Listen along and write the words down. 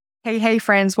Hey,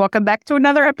 friends. Welcome back to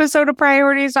another episode of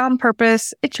Priorities on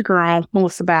Purpose. It's your girl,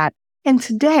 Melissa Batt. And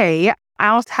today,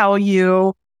 I'll tell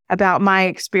you about my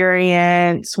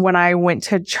experience when I went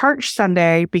to church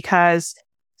Sunday, because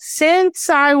since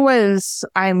I was,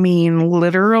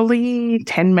 literally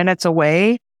 10 minutes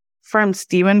away from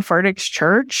Stephen Furtick's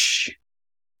church,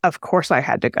 of course I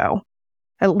had to go.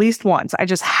 At least once. I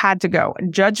just had to go.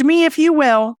 Judge me if you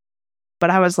will, but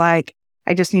I was like,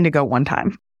 I just need to go one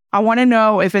time. I want to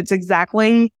know if it's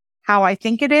exactly how I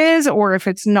think it is, or if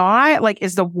it's not. Like,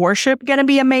 is the worship going to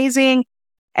be amazing?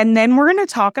 And then we're going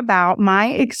to talk about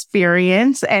my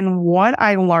experience and what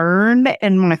I learned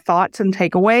and my thoughts and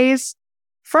takeaways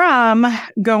from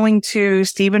going to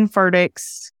Stephen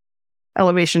Furtick's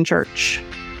Elevation Church.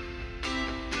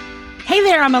 Hey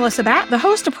there, I'm Melissa Batt, the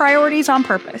host of Priorities on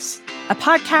Purpose, a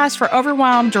podcast for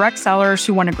overwhelmed direct sellers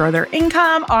who want to grow their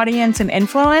income, audience, and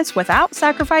influence without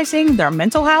sacrificing their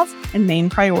mental health and main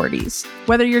priorities.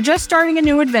 Whether you're just starting a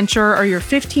new adventure or you're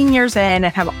 15 years in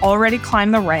and have already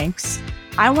climbed the ranks,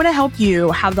 I want to help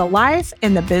you have the life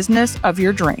and the business of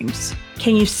your dreams.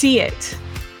 Can you see it?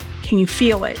 Can you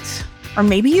feel it? Or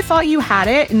maybe you thought you had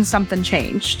it and something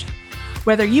changed.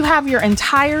 Whether you have your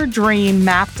entire dream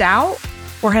mapped out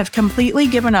or have completely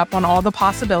given up on all the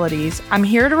possibilities, I'm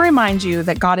here to remind you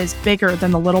that God is bigger than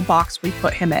the little box we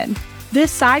put him in. This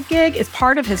side gig is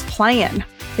part of his plan.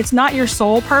 It's not your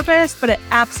sole purpose, but it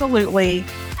absolutely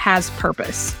has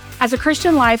purpose. As a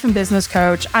Christian life and business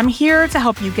coach, I'm here to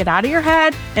help you get out of your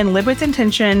head and live with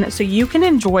intention so you can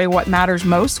enjoy what matters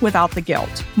most without the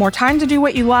guilt. More time to do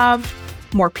what you love,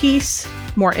 more peace,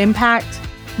 more impact,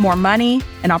 more money,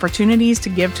 and opportunities to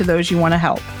give to those you want to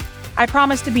help. I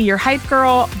promise to be your hype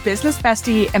girl, business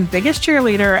bestie, and biggest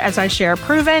cheerleader as I share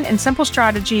proven and simple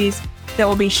strategies that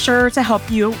will be sure to help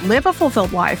you live a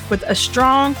fulfilled life with a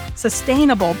strong,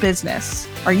 sustainable business.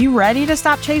 Are you ready to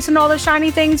stop chasing all the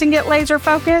shiny things and get laser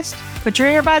focused? Put your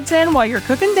earbuds in while you're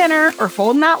cooking dinner or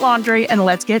folding that laundry, and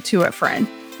let's get to it, friend.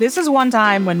 This is one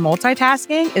time when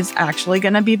multitasking is actually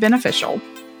going to be beneficial.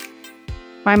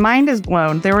 My mind is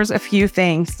blown. There was a few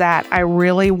things that I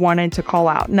really wanted to call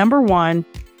out. Number one,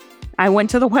 I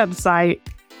went to the website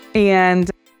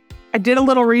and I did a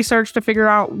little research to figure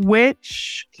out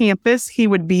which campus he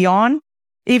would be on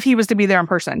if he was to be there in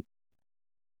person.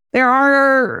 There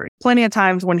are plenty of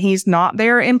times when he's not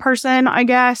there in person, I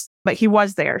guess, but he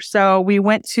was there. So we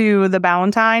went to the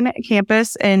Ballantyne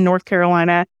campus in North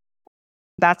Carolina.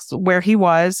 That's where he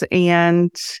was.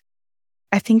 And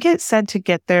I think it said to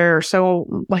get there.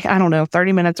 So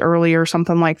 30 minutes early or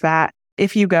something like that.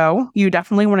 If you go, you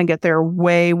definitely want to get there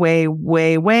way, way,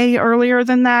 way, way earlier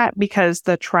than that because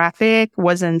the traffic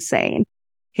was insane.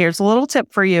 Here's a little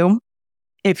tip for you.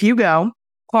 If you go,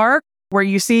 park where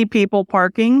you see people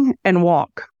parking and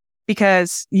walk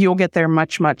because you'll get there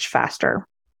much, much faster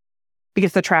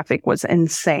because the traffic was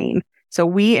insane. So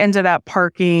we ended up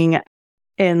parking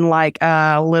in like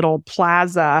a little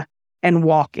plaza and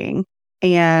walking.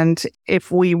 And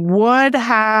if we would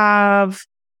have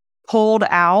pulled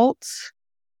out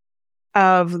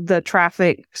of the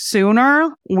traffic sooner,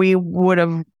 we would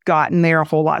have gotten there a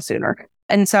whole lot sooner.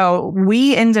 And so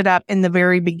we ended up in the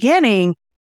very beginning,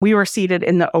 we were seated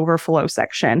in the overflow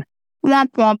section.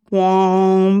 That's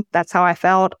how I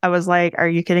felt. I was like, are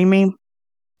you kidding me?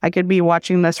 I could be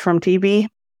watching this from TV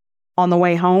on the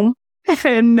way home.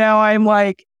 And now I'm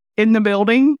like in the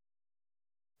building,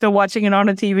 still watching it on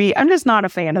a TV. I'm just not a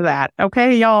fan of that.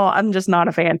 Okay, y'all, I'm just not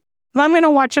a fan. If I'm going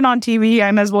to watch it on TV, I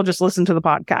might as well just listen to the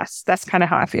podcast. That's kind of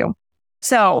how I feel.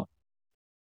 So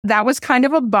that was kind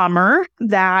of a bummer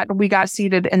that we got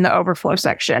seated in the overflow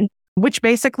section, which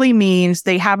basically means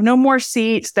they have no more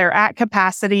seats. They're at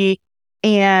capacity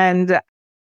and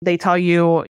they tell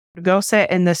you to go sit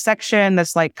in this section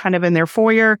that's like kind of in their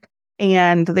foyer.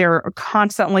 And they're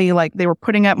constantly like, they were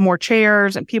putting up more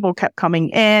chairs and people kept coming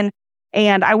in.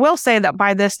 And I will say that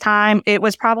by this time, it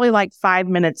was probably like 5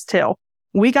 minutes till.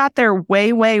 We got there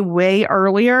way, way, way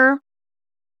earlier,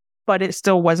 but it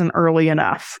still wasn't early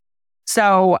enough.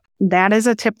 So that is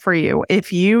a tip for you.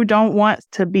 If you don't want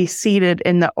to be seated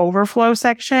in the overflow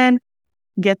section,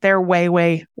 get there way,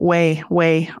 way, way,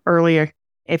 way earlier.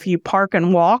 If you park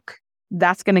and walk,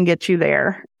 that's going to get you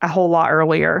there a whole lot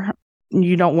earlier.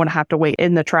 You don't want to have to wait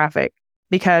in the traffic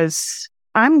because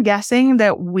I'm guessing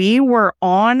that we were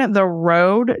on the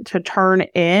road to turn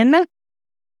in.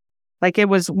 Like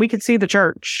we could see the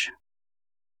church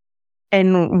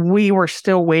and we were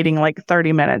still waiting like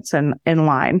 30 minutes in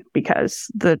line because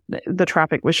the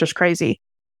traffic was just crazy.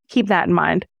 Keep that in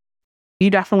mind. You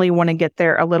definitely want to get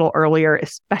there a little earlier,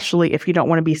 especially if you don't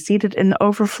want to be seated in the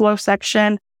overflow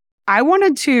section. I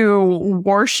wanted to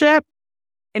worship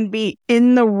and be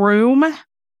in the room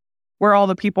where all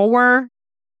the people were.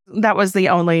 That was the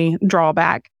only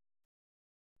drawback.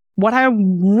 What I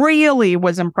really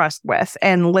was impressed with,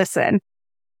 and listen,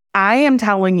 I am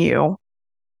telling you,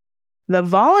 the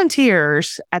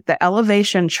volunteers at the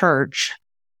Elevation Church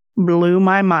blew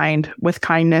my mind with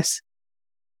kindness.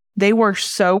 They were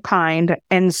so kind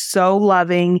and so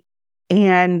loving,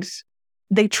 and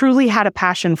they truly had a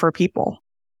passion for people.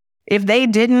 If they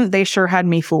didn't, they sure had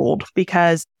me fooled,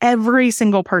 because every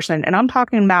single person, and I'm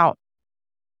talking about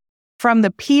from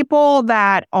the people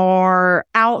that are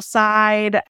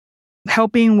outside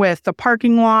helping with the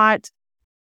parking lot,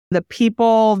 the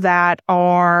people that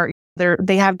are there,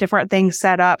 they have different things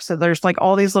set up. So there's like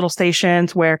all these little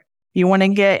stations where you want to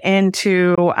get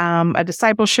into a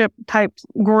discipleship type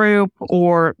group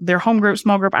or their home group,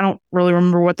 small group. I don't really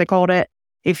remember what they called it.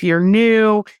 If you're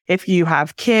new, if you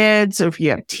have kids, if you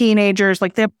have teenagers,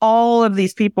 like they have all of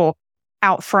these people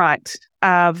out front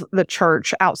of the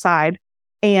church outside,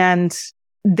 and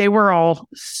they were all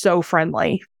so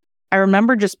friendly. I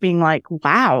remember just being like,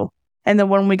 wow. And then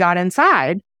when we got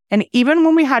inside, and even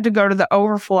when we had to go to the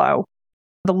overflow,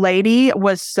 the lady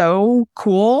was so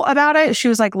cool about it. She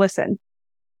was like, listen,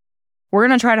 we're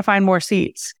going to try to find more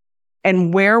seats.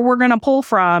 And where we're going to pull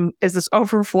from is this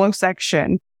overflow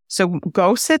section. So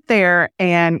go sit there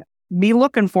and be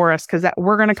looking for us, because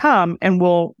we're going to come and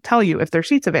we'll tell you if there's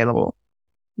seats available.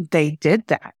 They did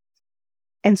that.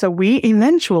 And so we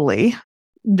eventually,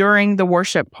 during the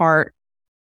worship part,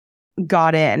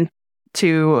 got in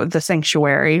to the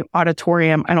sanctuary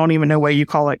auditorium. I don't even know what you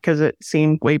call it, because it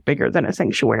seemed way bigger than a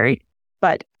sanctuary.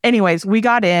 But anyways, we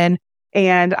got in,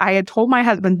 and I had told my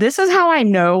husband, this is how I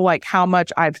know like how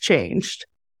much I've changed.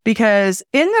 Because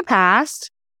in the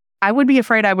past, I would be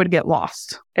afraid I would get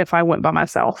lost if I went by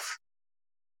myself.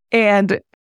 And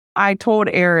I told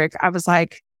Eric, I was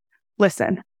like,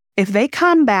 listen, if they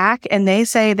come back and they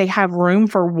say they have room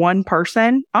for one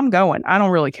person, I'm going. I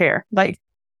don't really care. Like,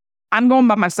 I'm going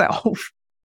by myself.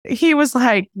 He was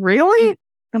like, really?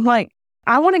 I'm like,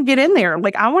 I want to get in there.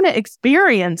 Like, I want to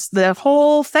experience the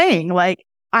whole thing. Like,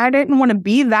 I didn't want to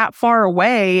be that far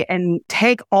away and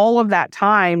take all of that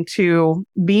time to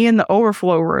be in the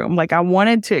overflow room. Like, I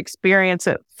wanted to experience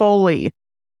it fully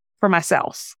for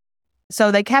myself.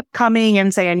 So they kept coming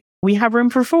and saying, we have room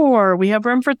for 4, we have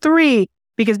room for 3.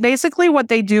 Because basically what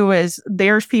they do is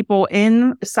there's people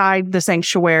inside the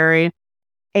sanctuary,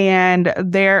 and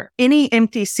any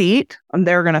empty seat,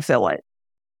 they're going to fill it.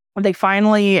 They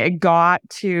finally got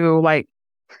to like,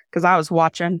 because I was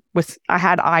watching I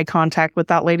had eye contact with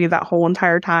that lady that whole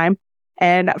entire time.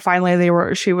 And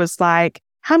finally she was like,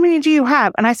 how many do you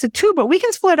have? And I said 2, but we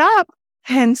can split up.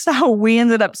 And so we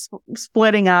ended up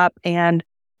splitting up, and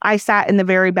I sat in the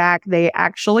very back. They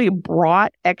actually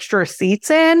brought extra seats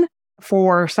in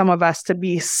for some of us to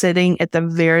be sitting at the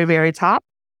very, very top.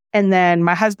 And then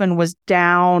my husband was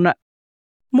down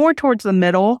more towards the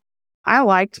middle. I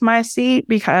liked my seat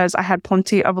because I had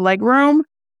plenty of leg room,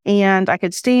 and I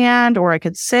could stand or I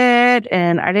could sit,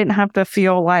 and I didn't have to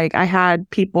feel like I had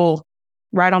people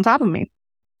right on top of me.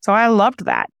 So I loved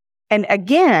that. And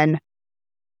again,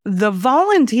 the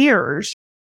volunteers,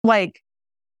 like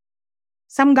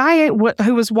some guy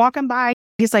who was walking by,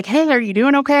 he's like, hey, are you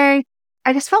doing okay?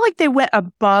 I just felt like they went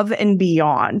above and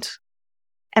beyond.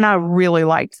 And I really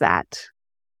liked that.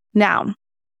 Now,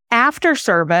 after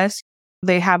service,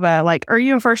 they have a like, are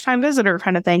you a first-time visitor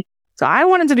kind of thing. So I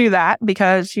wanted to do that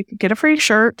because you could get a free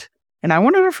shirt, and I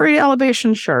wanted a free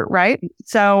Elevation shirt, right?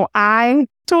 So I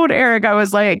told Eric, I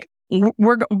was like,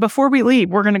 before we leave,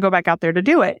 we're going to go back out there to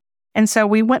do it. And so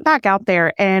we went back out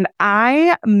there, and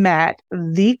I met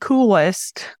the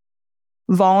coolest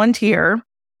volunteer.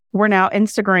 We're now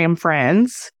Instagram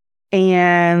friends.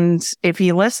 And if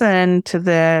you listen to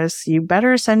this, you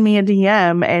better send me a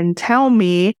DM and tell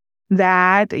me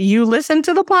that you listened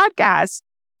to the podcast.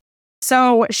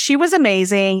 So she was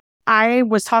amazing. I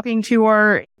was talking to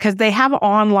her because they have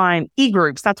online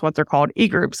e-groups. That's what they're called,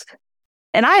 e-groups.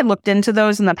 And I had looked into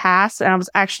those in the past, and I was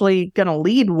actually going to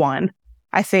lead one,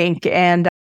 I think. And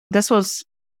this was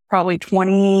probably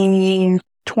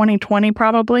 2020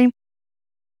 probably.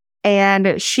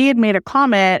 And she had made a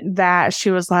comment that she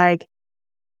was like,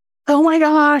 oh my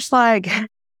gosh, like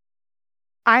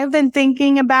I've been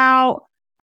thinking about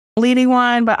leading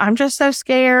one, but I'm just so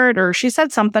scared. Or she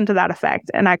said something to that effect.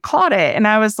 And I caught it, and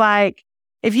I was like,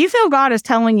 if you feel God is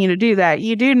telling you to do that,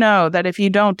 you do know that if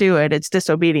you don't do it, it's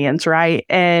disobedience, right?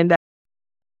 And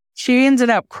she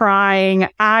ended up crying.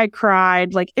 I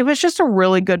cried. Like, it was just a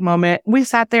really good moment. We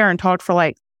sat there and talked for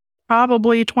like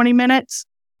probably 20 minutes.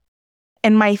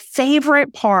 And my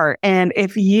favorite part, and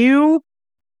if you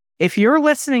if you're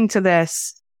listening to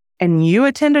this and you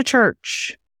attend a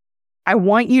church, I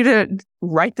want you to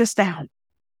write this down.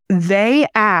 They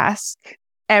ask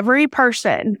every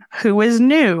person who is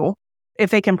new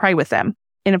if they can pray with them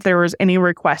and if there was any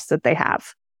requests that they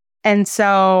have. And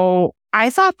so I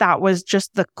thought that was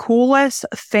just the coolest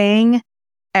thing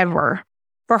ever.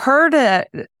 For her to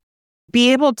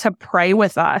be able to pray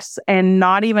with us and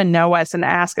not even know us and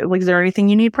ask, like, is there anything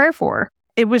you need prayer for?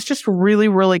 It was just really,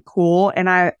 really cool. And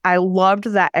I loved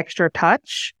that extra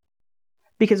touch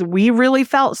because we really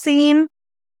felt seen,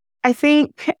 I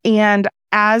think. And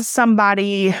as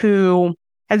somebody who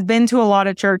has been to a lot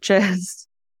of churches,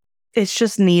 it's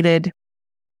just needed.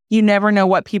 You never know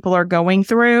what people are going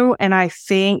through. And I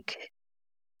think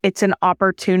it's an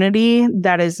opportunity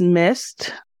that is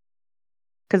missed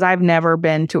because I've never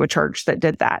been to a church that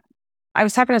did that. I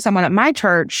was talking to someone at my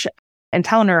church and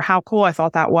telling her how cool I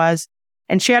thought that was.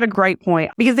 And she had a great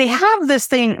point because they have this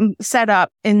thing set up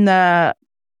in the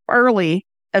early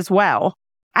as well.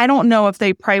 I don't know if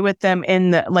they pray with them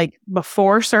in the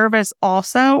before service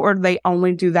also, or they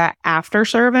only do that after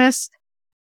service.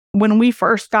 When we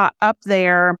first got up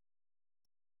there,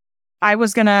 I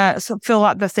was going to fill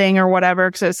out the thing or whatever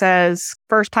because it says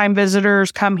first time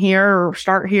visitors come here or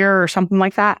start here or something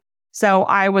like that. So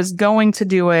I was going to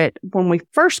do it when we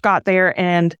first got there,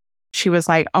 and she was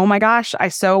like, oh my gosh, I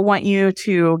so want you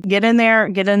to get in there,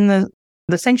 get in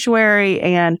the sanctuary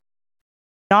and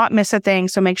not miss a thing.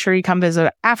 So make sure you come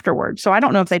visit afterwards. So I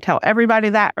don't know if they tell everybody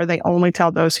that or they only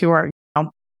tell those who are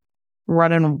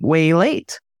running way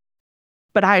late.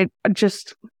 But it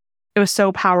was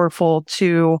so powerful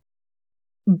to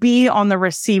be on the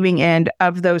receiving end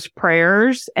of those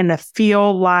prayers and to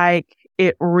feel like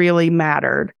it really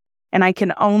mattered. And I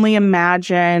can only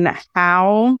imagine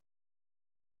how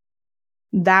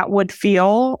that would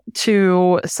feel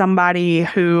to somebody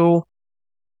who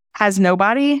has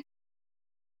nobody.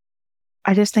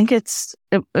 I just think it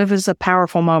was a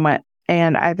powerful moment,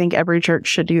 and I think every church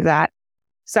should do that.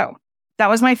 So that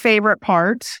was my favorite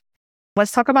part.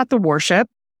 Let's talk about the worship.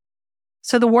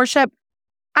 So the worship,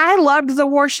 I loved the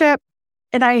worship,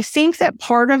 and I think that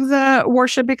part of the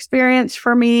worship experience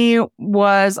for me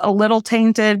was a little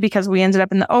tainted because we ended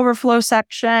up in the overflow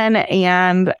section,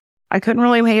 and I couldn't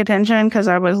really pay attention because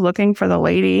I was looking for the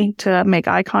lady to make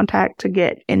eye contact to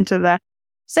get into the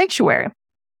sanctuary.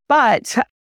 But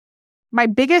my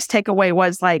biggest takeaway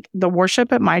was the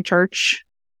worship at my church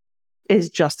is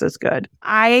just as good.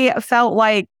 I felt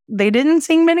like they didn't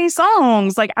sing many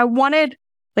songs.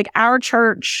 Our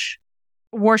church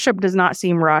worship does not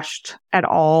seem rushed at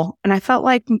all. And I felt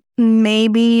like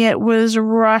maybe it was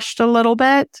rushed a little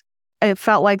bit. It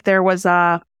felt like there was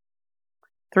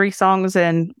 3 songs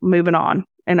and moving on.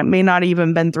 And it may not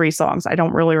even been 3 songs. I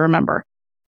don't really remember.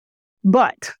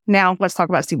 But now let's talk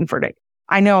about Stephen Furtick.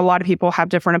 I know a lot of people have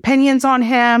different opinions on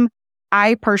him.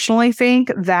 I personally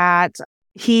think that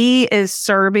he is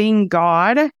serving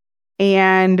God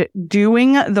and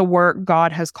doing the work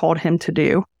God has called him to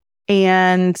do.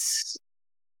 And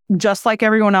just like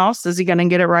everyone else, is he going to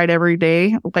get it right every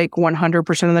day,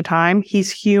 100% of the time?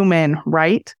 He's human,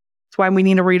 right? That's why we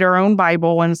need to read our own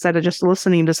Bible instead of just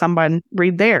listening to someone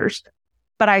read theirs.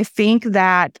 But I think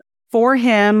that for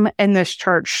him in this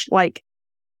church,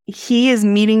 he is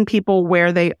meeting people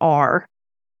where they are.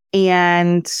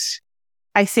 And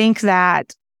I think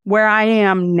that where I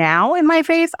am now in my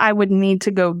faith, I would need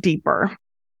to go deeper.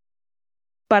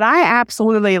 But I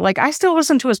absolutely, I still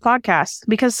listen to his podcast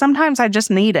because sometimes I just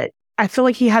need it. I feel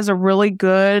like he has a really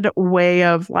good way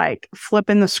of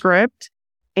flipping the script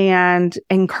and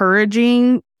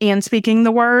encouraging and speaking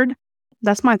the word.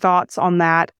 That's my thoughts on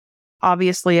that.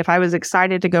 Obviously, if I was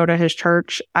excited to go to his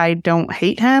church, I don't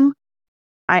hate him.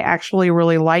 I actually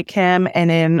really like him. And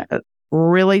in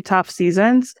really tough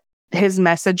seasons, his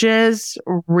messages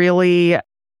really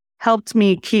helped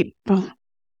me keep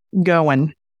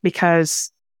going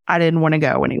because I didn't want to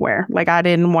go anywhere. I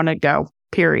didn't want to go,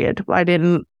 period. I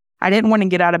didn't want to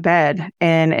get out of bed.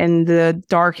 And in the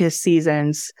darkest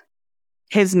seasons,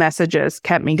 his messages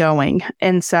kept me going.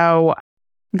 And so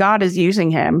God is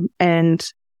using him. And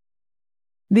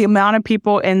the amount of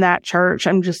people in that church,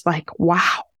 I'm just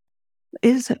wow.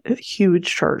 It is a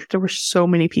huge church. There were so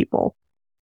many people.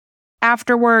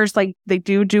 Afterwards, they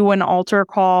do an altar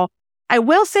call. I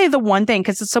will say the one thing,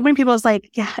 because so many people is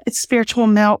yeah, it's spiritual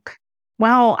milk.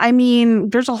 Well, I mean,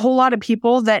 there's a whole lot of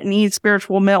people that need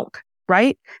spiritual milk,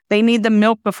 right? They need the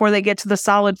milk before they get to the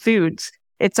solid foods.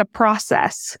 It's a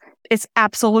process. It's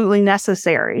absolutely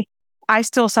necessary. I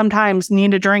still sometimes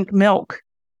need to drink milk,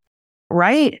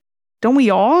 right? Don't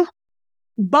we all?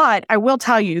 But I will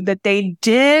tell you that they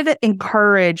did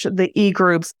encourage the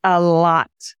e-groups a lot.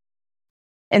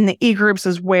 And the e-groups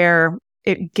is where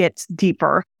it gets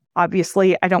deeper.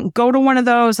 Obviously, I don't go to one of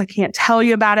those. I can't tell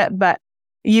you about it, but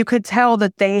you could tell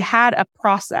that they had a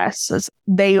process.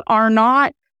 They are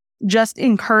not just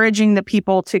encouraging the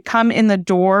people to come in the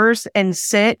doors and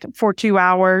sit for 2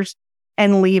 hours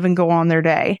and leave and go on their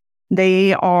day.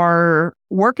 They are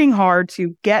working hard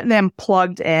to get them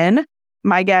plugged in.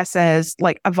 My guess is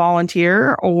like a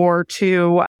volunteer or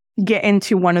to get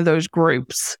into one of those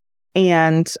groups.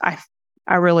 And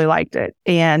I really liked it.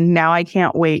 And now I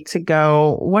can't wait to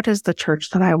go. What is the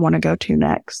church that I want to go to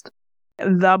next?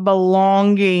 The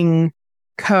Belonging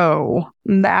Co.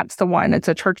 That's the one. It's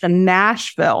a church in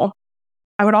Nashville.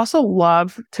 I would also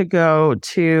love to go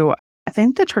to, I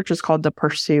think the church is called The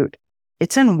Pursuit.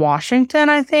 It's in Washington,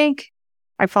 I think.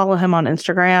 I follow him on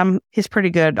Instagram. He's pretty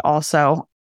good also.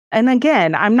 And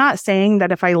again, I'm not saying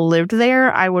that if I lived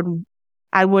there, I would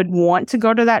want to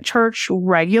go to that church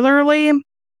regularly.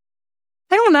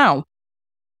 I don't know.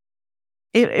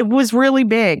 It was really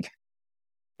big.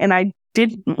 And I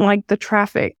didn't like the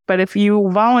traffic. But if you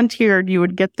volunteered, you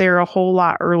would get there a whole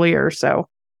lot earlier. So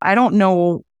I don't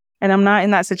know. And I'm not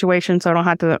in that situation, so I don't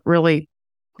have to really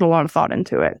put a lot of thought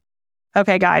into it.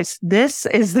 Okay, guys, this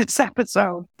is this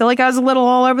episode. I feel like I was a little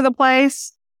all over the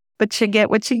place, but you get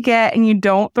what you get and you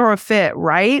don't throw a fit,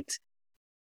 right?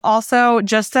 Also,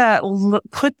 just to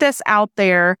put this out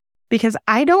there, because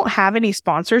I don't have any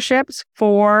sponsorships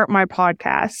for my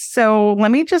podcast. So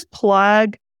let me just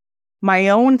plug my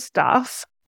own stuff.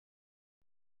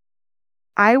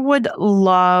 I would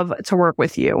love to work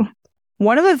with you.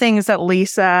 One of the things that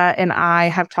Lisa and I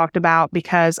have talked about,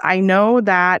 because I know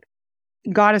that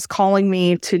God is calling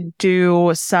me to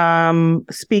do some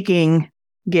speaking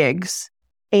gigs.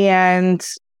 And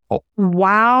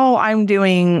while I'm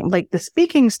doing like the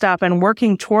speaking stuff and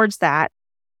working towards that,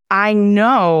 I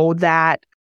know that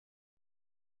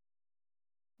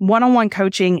one-on-one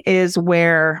coaching is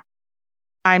where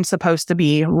I'm supposed to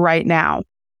be right now.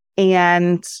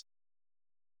 And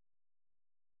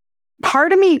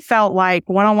part of me felt like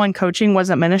one-on-one coaching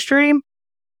wasn't ministry.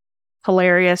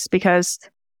 Hilarious, because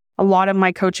a lot of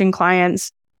my coaching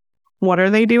clients, what are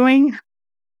they doing?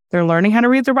 They're learning how to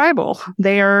read their Bible.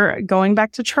 They are going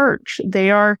back to church.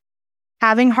 They are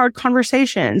having hard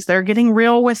conversations. They're getting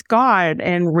real with God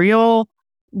and real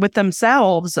with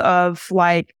themselves, of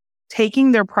like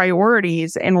taking their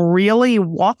priorities and really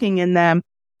walking in them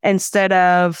instead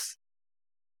of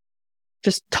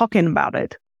just talking about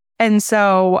it. And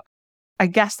so I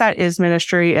guess that is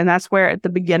ministry. And that's where at the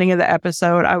beginning of the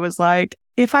episode, I was like,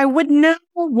 if I would know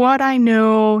what I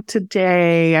know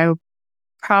today, I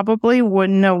probably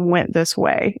wouldn't have went this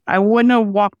way. I wouldn't have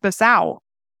walked this out,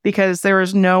 because there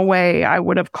is no way I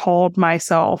would have called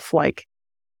myself, like,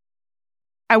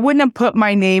 I wouldn't have put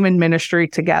my name and ministry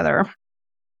together,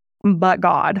 but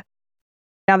God.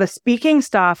 Now, the speaking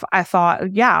stuff, I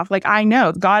thought, yeah, like I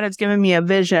know God has given me a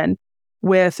vision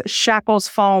with shackles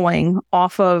falling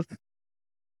off of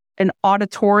an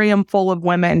auditorium full of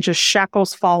women, just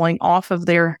shackles falling off of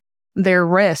their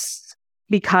wrists,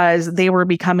 because they were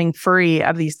becoming free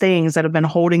of these things that have been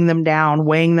holding them down,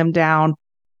 weighing them down,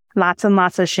 lots and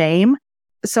lots of shame.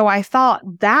 So I thought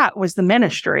that was the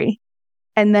ministry.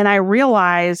 And then I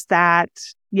realized that,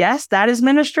 yes, that is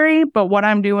ministry, but what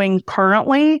I'm doing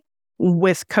currently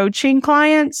with coaching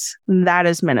clients, that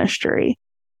is ministry.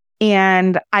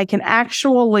 And I can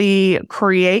actually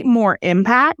create more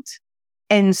impact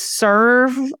and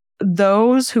serve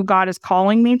those who God is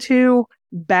calling me to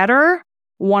better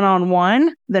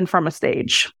one-on-one than from a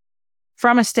stage.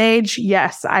 From a stage,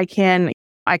 yes, I can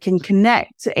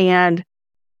connect and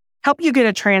help you get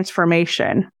a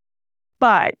transformation.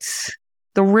 But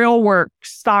the real work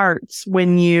starts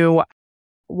when you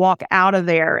walk out of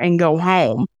there and go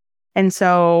home. And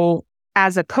so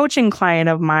as a coaching client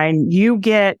of mine, you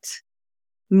get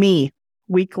me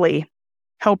weekly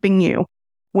helping you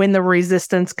when the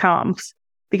resistance comes.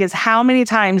 Because how many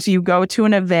times you go to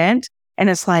an event and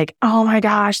it's like, oh my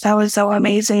gosh, that was so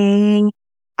amazing.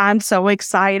 I'm so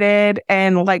excited.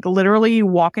 And like literally you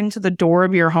walk into the door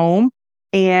of your home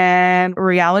and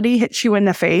reality hits you in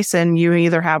the face, and you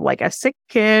either have like a sick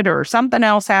kid or something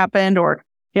else happened, or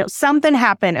something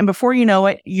happened. And before you know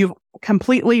it, you've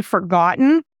completely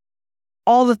forgotten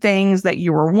all the things that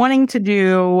you were wanting to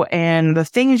do and the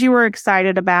things you were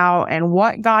excited about and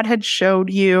what God had showed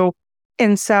you.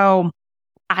 And so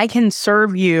I can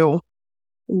serve you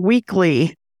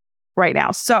weekly right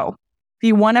now. So if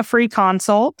you want a free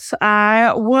consult,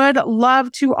 I would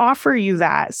love to offer you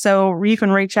that. So you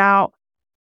can reach out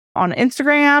on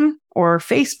Instagram or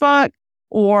Facebook,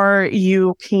 or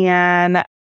you can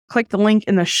click the link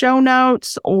in the show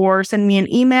notes or send me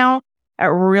an email at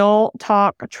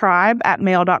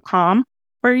realtalktribe@mail.com,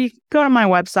 or you can go to my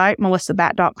website,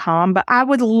 melissabat.com. But I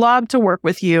would love to work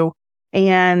with you.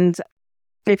 And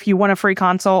if you want a free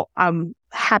consult, I'm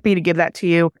happy to give that to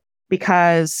you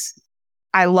because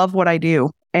I love what I do.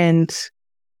 And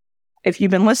if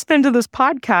you've been listening to this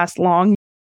podcast long,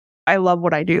 I love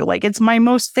what I do. Like, it's my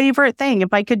most favorite thing.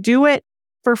 If I could do it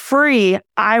for free,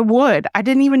 I would. I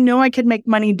didn't even know I could make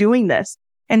money doing this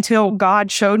until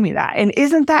God showed me that. And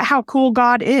isn't that how cool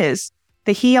God is?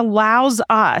 That He allows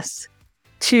us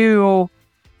to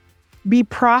be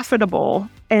profitable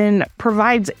and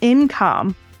provides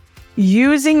income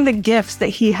using the gifts that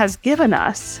He has given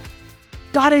us.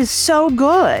 God is so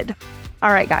good.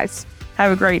 All right, guys,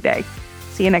 have a great day.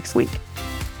 See you next week.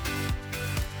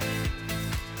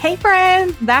 Hey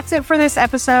friend, that's it for this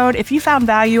episode. If you found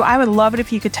value, I would love it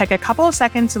if you could take a couple of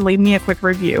seconds and leave me a quick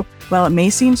review. While it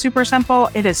may seem super simple,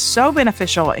 it is so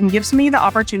beneficial and gives me the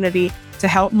opportunity to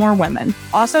help more women.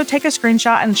 Also, take a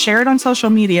screenshot and share it on social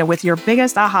media with your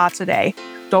biggest aha today.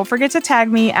 Don't forget to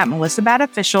tag me at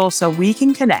MelissaBatOfficial so we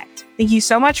can connect. Thank you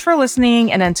so much for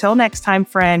listening. And until next time,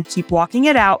 friend, keep walking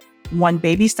it out one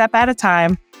baby step at a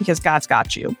time because God's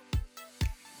got you.